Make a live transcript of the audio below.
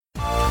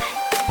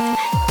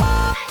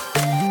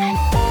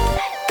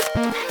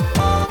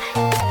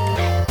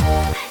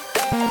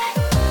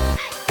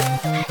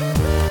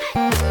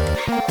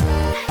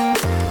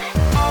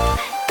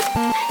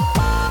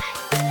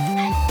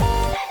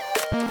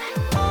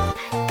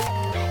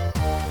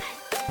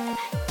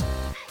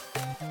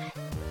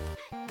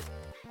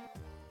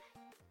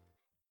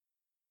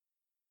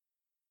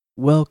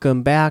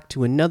Welcome back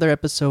to another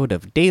episode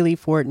of Daily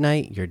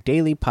Fortnite, your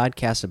daily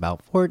podcast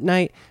about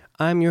Fortnite.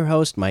 I'm your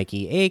host,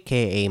 Mikey,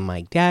 aka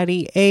Mike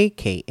Daddy,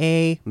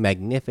 aka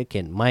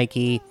Magnificent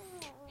Mikey.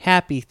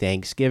 Happy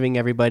Thanksgiving,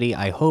 everybody.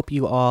 I hope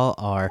you all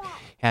are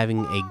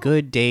having a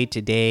good day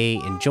today,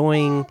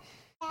 enjoying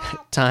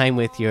time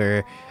with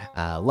your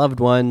loved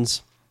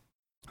ones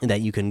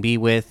that you can be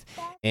with,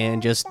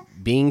 and just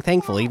being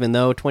thankful. Even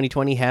though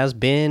 2020 has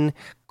been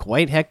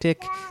quite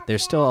hectic,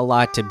 there's still a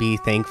lot to be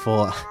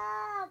thankful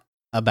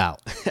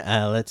about.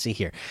 Let's see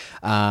here.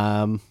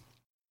 You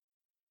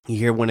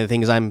hear one of the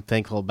things I'm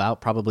thankful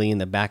about probably in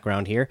the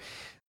background here.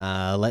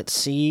 Let's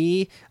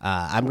see.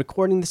 I'm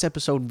recording this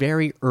episode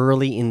very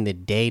early in the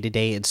day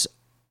today. It's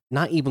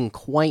not even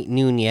quite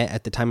noon yet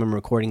at the time I'm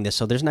recording this,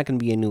 so there's not going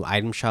to be a new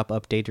item shop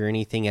update or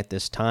anything at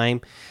this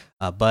time.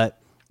 But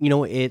you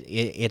know,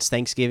 it's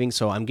Thanksgiving,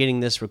 so I'm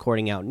getting this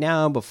recording out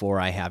now before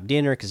I have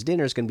dinner, because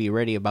dinner is going to be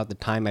ready about the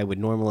time I would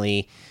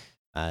normally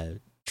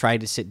try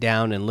to sit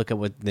down and look at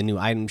what the new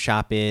item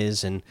shop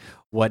is and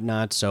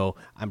whatnot. So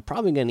I'm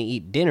probably going to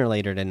eat dinner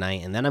later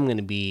tonight, and then I'm going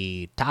to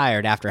be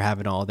tired after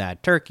having all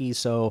that turkey.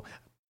 So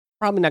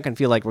probably not going to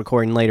feel like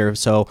recording later.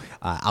 So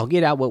I'll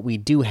get out what we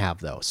do have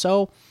though.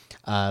 So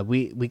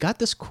we got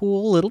this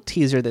cool little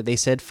teaser that they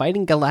said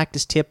Fighting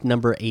Galactus tip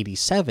number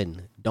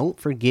 87. Don't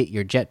forget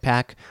your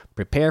jetpack.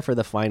 Prepare for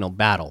the final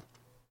battle.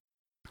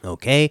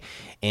 Okay,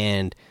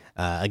 and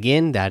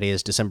again, that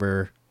is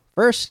December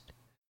 1st.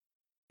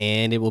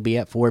 And it will be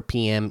at 4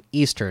 p.m.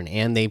 Eastern.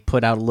 And they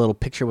put out a little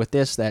picture with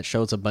this that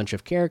shows a bunch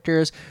of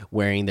characters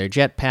wearing their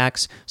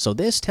jetpacks. So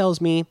this tells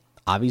me,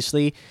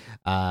 obviously,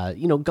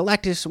 you know,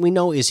 Galactus we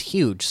know is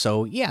huge.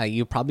 So yeah,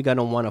 you're probably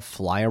gonna want to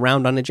fly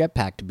around on a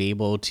jetpack to be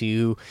able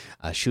to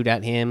shoot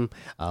at him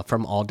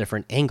from all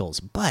different angles.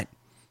 But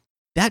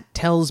that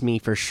tells me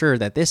for sure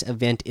that this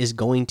event is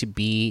going to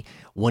be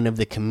one of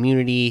the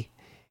community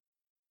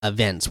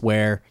events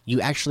where you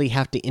actually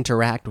have to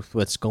interact with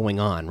what's going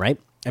on, right?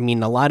 I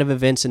mean, a lot of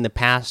events in the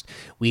past,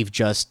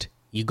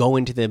 you go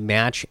into the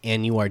match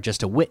and you are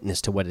just a witness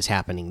to what is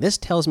happening. This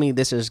tells me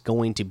this is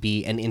going to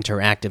be an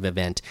interactive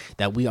event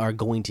that we are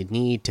going to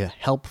need to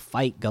help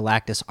fight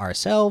Galactus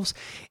ourselves,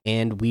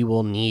 and we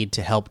will need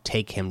to help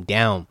take him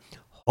down.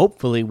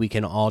 Hopefully, we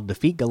can all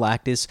defeat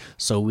Galactus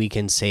so we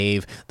can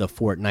save the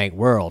Fortnite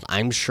world.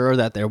 I'm sure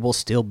that there will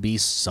still be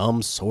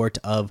some sort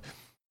of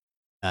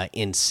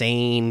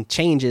insane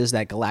changes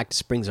that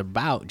Galactus brings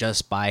about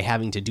just by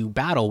having to do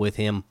battle with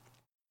him.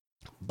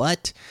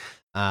 But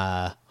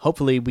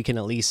hopefully we can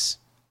at least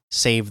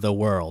save the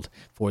world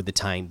for the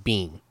time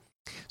being.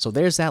 So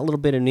there's that little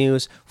bit of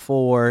news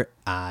for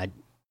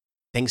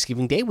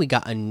Thanksgiving Day. We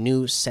got a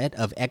new set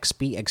of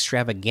XP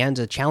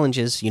extravaganza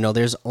challenges. You know,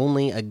 there's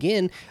only,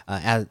 again,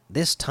 at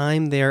this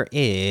time there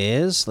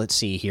is, let's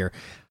see here,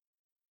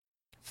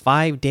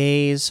 5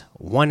 days,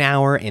 1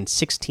 hour, and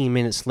 16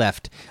 minutes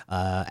left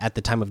at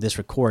the time of this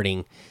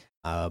recording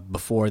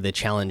before the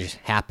challenge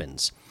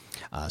happens.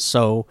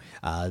 So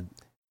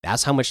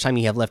that's how much time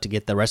you have left to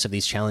get the rest of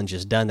these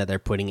challenges done that they're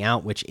putting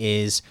out, which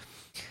is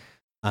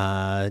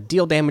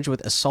deal damage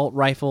with assault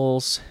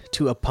rifles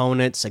to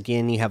opponents.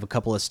 Again, you have a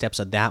couple of steps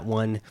of that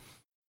one.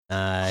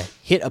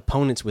 Hit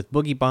opponents with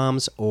boogie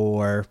bombs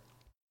or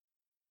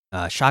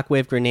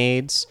shockwave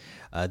grenades.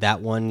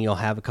 That one you'll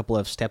have a couple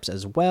of steps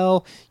as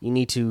well. You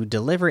need to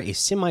deliver a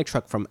semi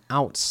truck from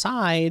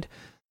outside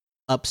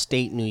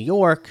upstate New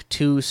York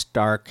to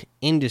Stark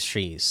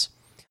Industries.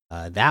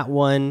 That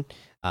one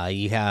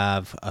you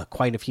have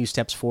quite a few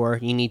steps for.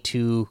 You need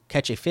to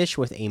catch a fish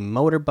with a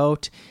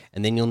motorboat,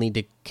 and then you'll need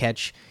to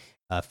catch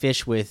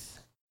fish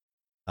with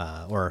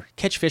or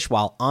catch fish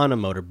while on a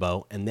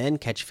motorboat, and then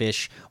catch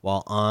fish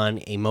while on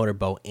a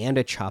motorboat and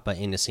a choppa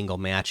in a single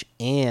match,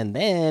 and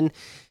then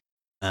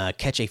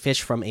catch a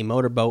fish from a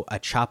motorboat, a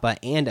choppa,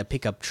 and a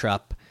pickup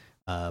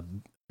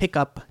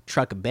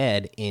truck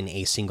bed in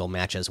a single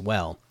match as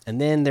well.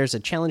 And then there's a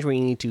challenge where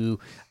you need to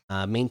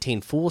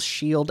maintain full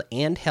shield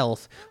and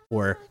health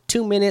for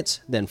 2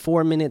 minutes, then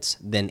 4 minutes,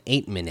 then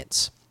 8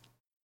 minutes.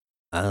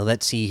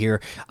 Let's see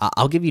here.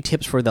 I'll give you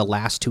tips for the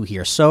last two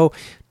here. So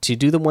to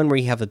do the one where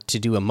you have to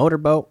do a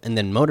motorboat and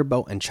then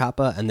motorboat and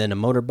choppa, and then a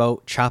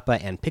motorboat,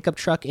 choppa, and pickup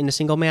truck in a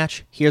single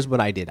match, here's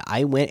what I did.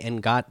 I went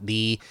and got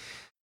the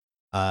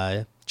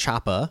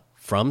choppa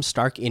from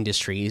Stark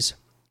Industries,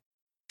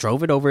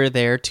 drove it over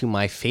there to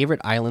my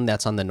favorite island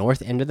that's on the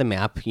north end of the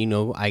map. You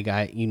know,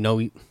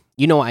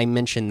 I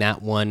mentioned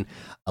that one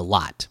a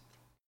lot.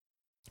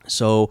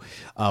 So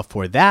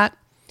for that,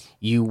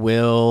 you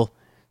will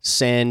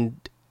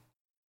send.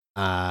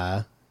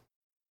 You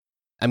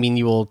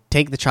will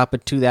take the chopper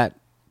to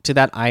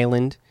that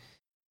island,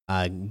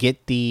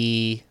 get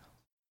the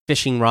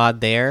fishing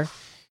rod there,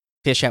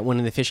 fish at one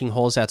of the fishing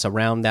holes that's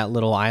around that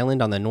little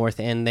island on the north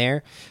end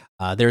there.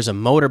 There's a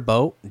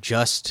motorboat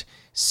just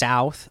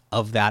south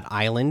of that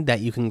island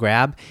that you can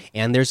grab,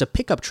 and there's a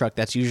pickup truck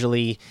that's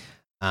usually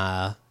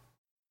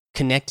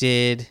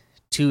connected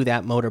to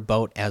that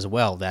motorboat as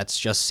well. That's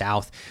just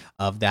south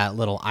of that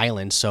little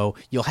island. So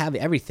you'll have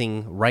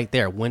everything right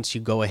there once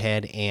you go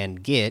ahead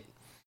and get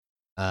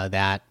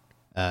that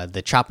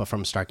the Choppa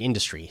from Stark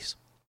Industries.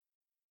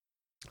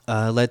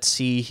 Let's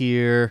see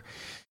here.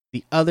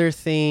 The other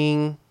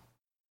thing,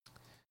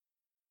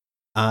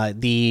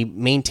 the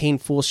maintain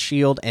full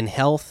shield and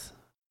health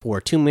for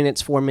 2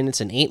 minutes, 4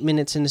 minutes, and 8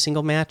 minutes in a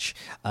single match.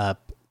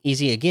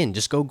 Easy again.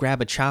 Just go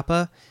grab a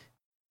Choppa.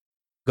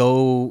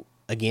 Go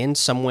again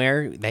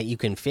somewhere that you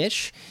can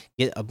fish.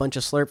 Get a bunch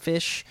of slurp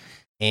fish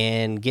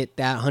and get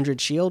that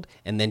 100 shield,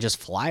 and then just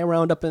fly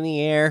around up in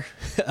the air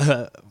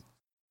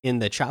in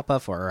the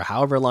Choppa for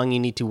however long you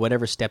need to,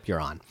 whatever step you're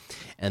on,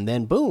 and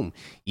then boom,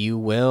 you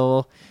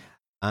will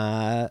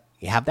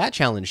have that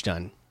challenge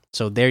done.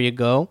 So there you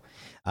go.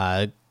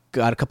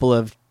 Got a couple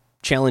of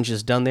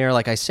challenges done there.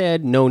 Like I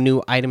said, no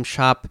new item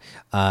shop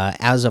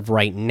as of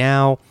right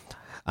now,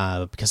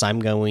 because I'm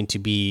going to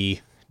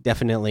be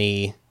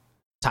definitely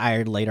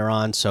tired later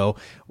on, so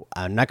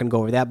I'm not going to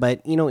go over that.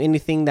 But you know,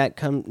 anything that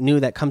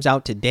new that comes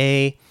out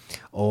today,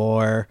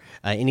 or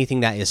anything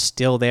that is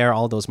still there,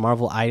 all those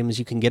Marvel items,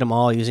 you can get them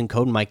all using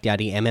code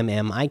MikeDaddy,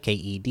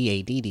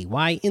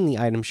 MMMIKEDADDY in the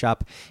item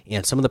shop,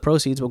 and some of the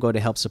proceeds will go to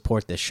help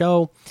support the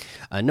show.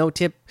 No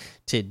tip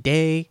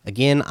today.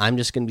 Again, I'm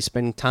just going to be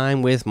spending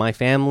time with my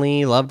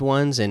family, loved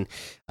ones, and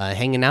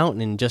hanging out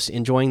and just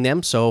enjoying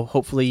them. So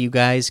hopefully you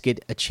guys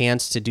get a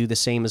chance to do the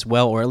same as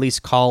well, or at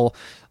least call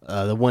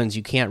the ones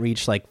you can't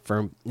reach. Like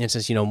for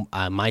instance, you know,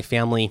 my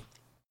family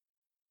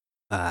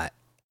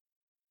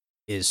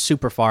is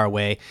super far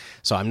away,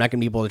 so I'm not going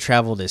to be able to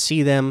travel to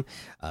see them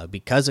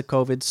because of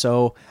COVID.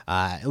 So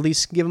at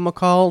least give them a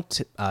call.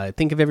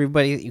 Think of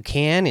everybody that you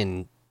can,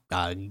 and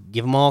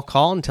give them all a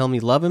call and tell them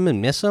you love them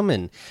and miss them.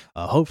 And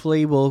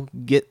hopefully we'll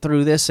get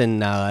through this,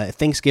 and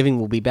Thanksgiving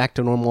will be back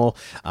to normal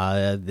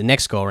the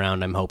next go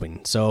around, I'm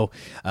hoping. So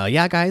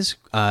yeah, guys,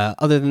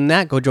 other than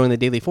that, go join the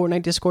daily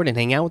Fortnite Discord and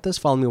hang out with us.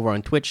 Follow me over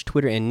on Twitch,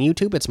 Twitter, and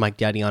YouTube. It's Mike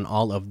Daddy on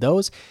all of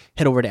those.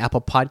 Head over to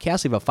Apple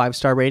Podcasts, leave a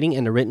 5-star rating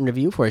and a written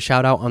review for a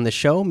shout out on the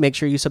show. Make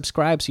sure you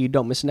subscribe so you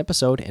don't miss an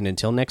episode. And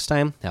until next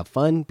time, have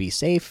fun, be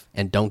safe,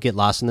 and don't get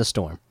lost in the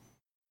storm.